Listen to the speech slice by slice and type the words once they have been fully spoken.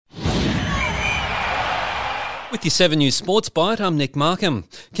With your 7 News Sports Byte, I'm Nick Markham.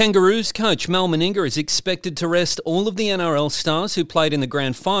 Kangaroos coach Mal Meninga is expected to rest all of the NRL stars who played in the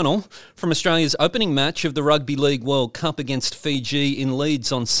grand final from Australia's opening match of the Rugby League World Cup against Fiji in Leeds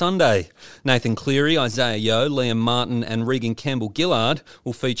on Sunday. Nathan Cleary, Isaiah Yeo, Liam Martin and Regan Campbell-Gillard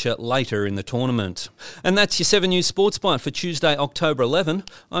will feature later in the tournament. And that's your 7 News Sports Byte for Tuesday, October 11.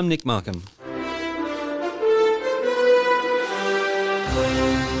 I'm Nick Markham.